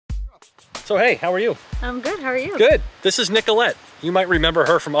So hey, how are you? I'm good, how are you? Good. This is Nicolette. You might remember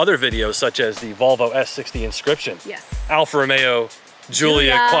her from other videos such as the Volvo S60 Inscription. Yes. Alfa Romeo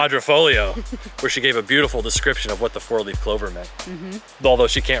Giulia Quadrifoglio, where she gave a beautiful description of what the four-leaf clover meant. Although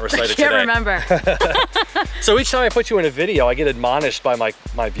she can't recite it today. I can't remember. So each time I put you in a video, I get admonished by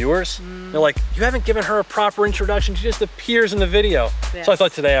my viewers. They're like, you haven't given her a proper introduction. She just appears in the video. Yeah. So I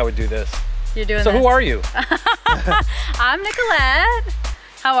thought today I would do this. You're doing So this. who are you? I'm Nicolette.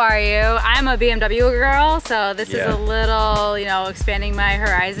 How are you? I'm a BMW girl, so this is a little, you know, expanding my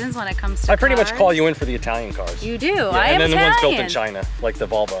horizons when it comes to I pretty cars. much call you in for the Italian cars. You do. Yeah, I am and then Italian. the ones built in China, like the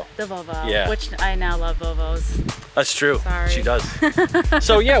Volvo. The Volvo. Yeah. Which I now love Volvos. That's true. Sorry. She does.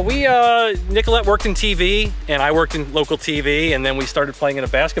 So yeah, Nicolette worked in TV and I worked in local TV, and then we started playing in a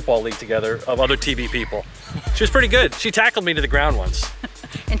basketball league together of other TV people. She was pretty good. She tackled me to the ground once.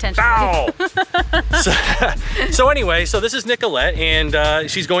 Intentionally. Bow! So anyway, so this is Nicolette, and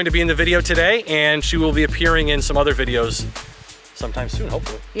she's going to be in the video today, and she will be appearing in some other videos sometime soon,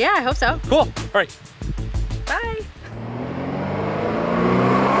 hopefully. Yeah, I hope so. Cool. All right. Bye.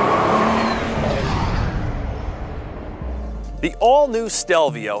 The all-new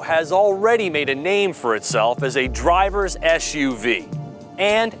Stelvio has already made a name for itself as a driver's SUV,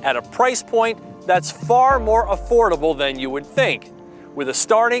 and at a price point that's far more affordable than you would think, with a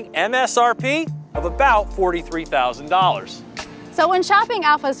starting MSRP of about $43,000. So when shopping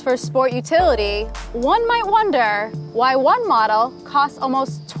Alfas for sport utility, one might wonder why one model costs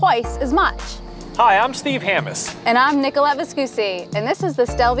almost twice as much. Hi, I'm Steve Hammis. And I'm Nicolette Viscusi, and this is the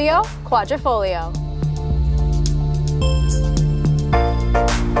Stelvio Quadrifoglio.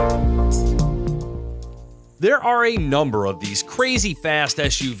 There are a number of these crazy fast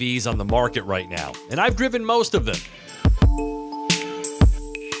SUVs on the market right now, and I've driven most of them.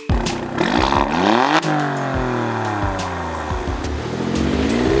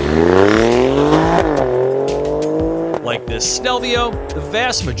 Like this Stelvio, the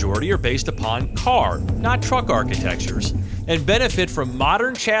vast majority are based upon car, not truck architectures, and benefit from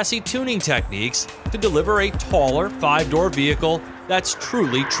modern chassis tuning techniques to deliver a taller 5-door vehicle that's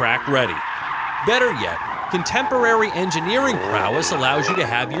truly track-ready. Better yet, contemporary engineering prowess allows you to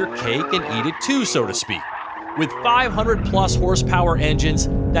have your cake and eat it too, so to speak, with 500-plus horsepower engines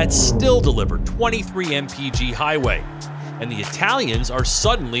that still deliver 23 mpg highway. And the Italians are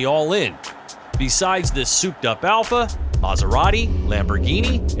suddenly all in. Besides this souped-up Alfa, Maserati,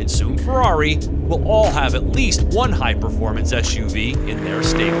 Lamborghini, and soon Ferrari will all have at least one high-performance SUV in their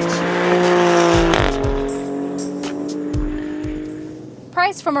stables.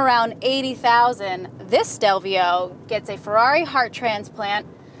 Priced from around $80,000, this Stelvio gets a Ferrari heart transplant,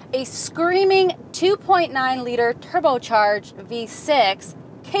 a screaming 2.9-liter turbocharged V6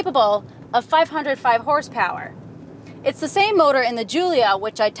 capable of 505 horsepower. It's the same motor in the Giulia,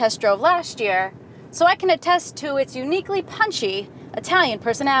 which I test drove last year, so I can attest to its uniquely punchy Italian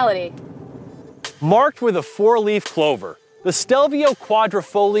personality. Marked with a 4-leaf clover, the Stelvio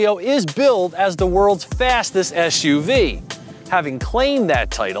Quadrifoglio is billed as the world's fastest SUV, having claimed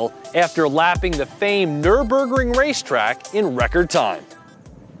that title after lapping the famed Nürburgring racetrack in record time.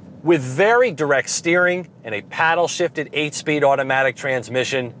 With very direct steering and a paddle-shifted 8-speed automatic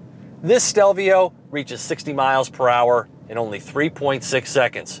transmission, this Stelvio reaches 60 miles per hour in only 3.6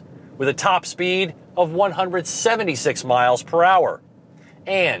 seconds, with a top speed of 176 miles per hour.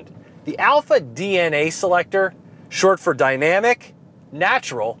 And the Alpha DNA selector, short for dynamic,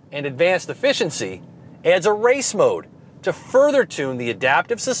 natural, and advanced efficiency, adds a race mode to further tune the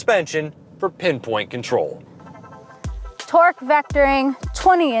adaptive suspension for pinpoint control. Torque vectoring,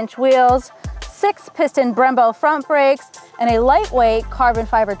 20-inch wheels, 6-piston Brembo front brakes, and a lightweight carbon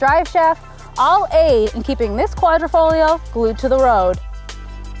fiber drive shaft all aid in keeping this Quadrifoglio glued to the road.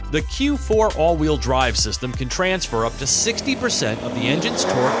 The Q4 all-wheel drive system can transfer up to 60% of the engine's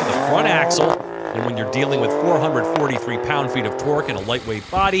torque to the front axle, and when you're dealing with 443 pound-feet of torque and a lightweight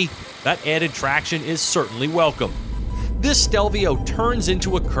body, that added traction is certainly welcome. This Stelvio turns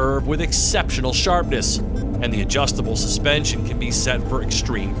into a curve with exceptional sharpness, and the adjustable suspension can be set for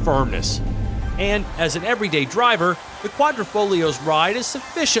extreme firmness. And as an everyday driver, the Quadrifoglio's ride is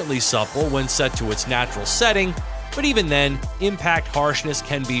sufficiently supple when set to its natural setting, but even then, impact harshness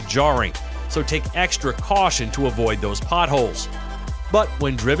can be jarring, so take extra caution to avoid those potholes. But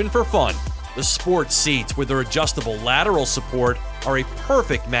when driven for fun, the sport seats with their adjustable lateral support are a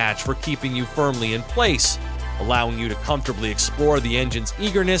perfect match for keeping you firmly in place, allowing you to comfortably explore the engine's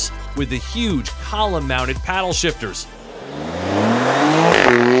eagerness with the huge column-mounted paddle shifters.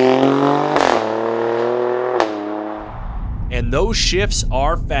 And those shifts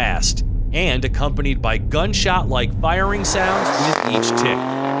are fast, and accompanied by gunshot-like firing sounds with each tick.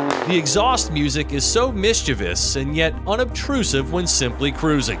 The exhaust music is so mischievous and yet unobtrusive when simply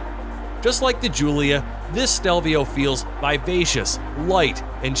cruising. Just like the Giulia, this Stelvio feels vivacious, light,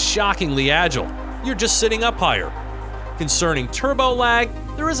 and shockingly agile. You're just sitting up higher. Concerning turbo lag,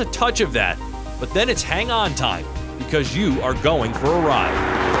 there is a touch of that, but then it's hang-on time, because you are going for a ride.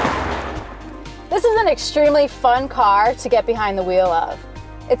 This is an extremely fun car to get behind the wheel of.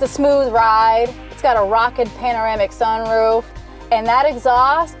 It's a smooth ride, it's got a rocking panoramic sunroof, and that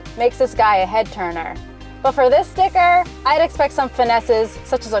exhaust makes this guy a head turner. But for this sticker, I'd expect some finesses,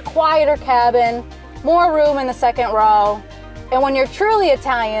 such as a quieter cabin, more room in the second row, and when you're truly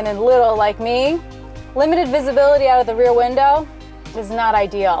Italian and little like me, limited visibility out of the rear window is not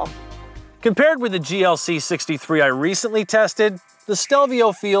ideal. Compared with the GLC 63 I recently tested, the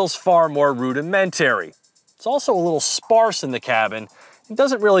Stelvio feels far more rudimentary. It's also a little sparse in the cabin and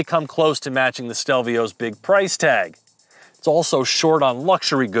doesn't really come close to matching the Stelvio's big price tag. It's also short on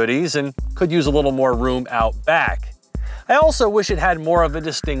luxury goodies and could use a little more room out back. I also wish it had more of a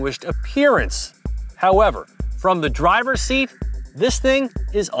distinguished appearance. However, from the driver's seat, this thing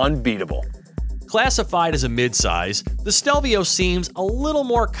is unbeatable. Classified as a midsize, the Stelvio seems a little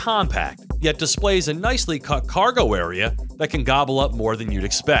more compact, yet displays a nicely cut cargo area that can gobble up more than you'd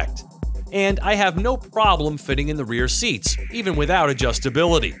expect. And I have no problem fitting in the rear seats, even without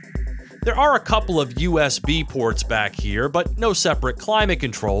adjustability. There are a couple of USB ports back here, but no separate climate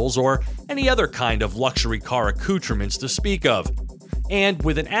controls or any other kind of luxury car accoutrements to speak of. And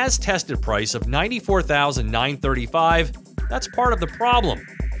with an as-tested price of $94,935, that's part of the problem.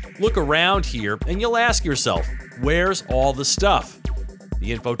 Look around here and you'll ask yourself, where's all the stuff?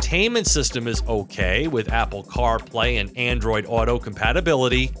 The infotainment system is okay with Apple CarPlay and Android Auto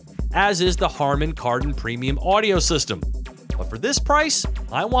compatibility, as is the Harman Kardon Premium Audio System. But for this price,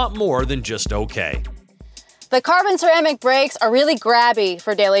 I want more than just okay. The carbon ceramic brakes are really grabby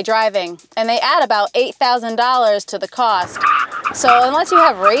for daily driving, and they add about $8,000 to the cost. So unless you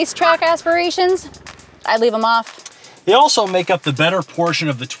have racetrack aspirations, I'd leave them off. They also make up the better portion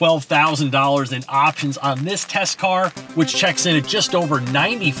of the $12,000 in options on this test car, which checks in at just over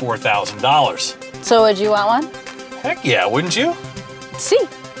 $94,000. So would you want one? Heck yeah, wouldn't you? See.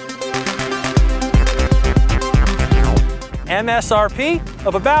 MSRP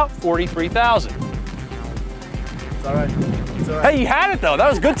of about $43,000. It's all right. It's all right. Hey, you had it though. That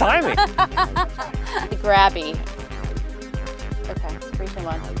was good timing. Grabby. Okay, 3, 2,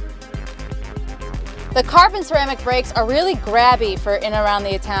 1. The carbon ceramic brakes are really grabby for in and around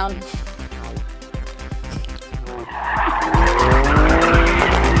the town.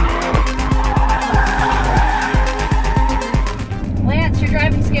 Lance, your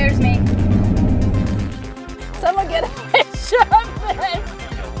driving scares me. Someone get a picture of this.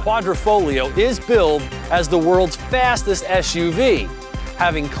 Quadrifoglio is billed as the world's fastest SUV,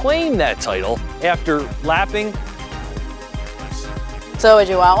 having claimed that title after lapping. So would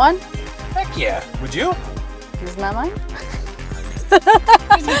you want one? Heck yeah, would you? Isn't that mine? It's a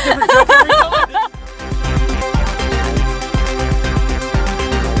different joke every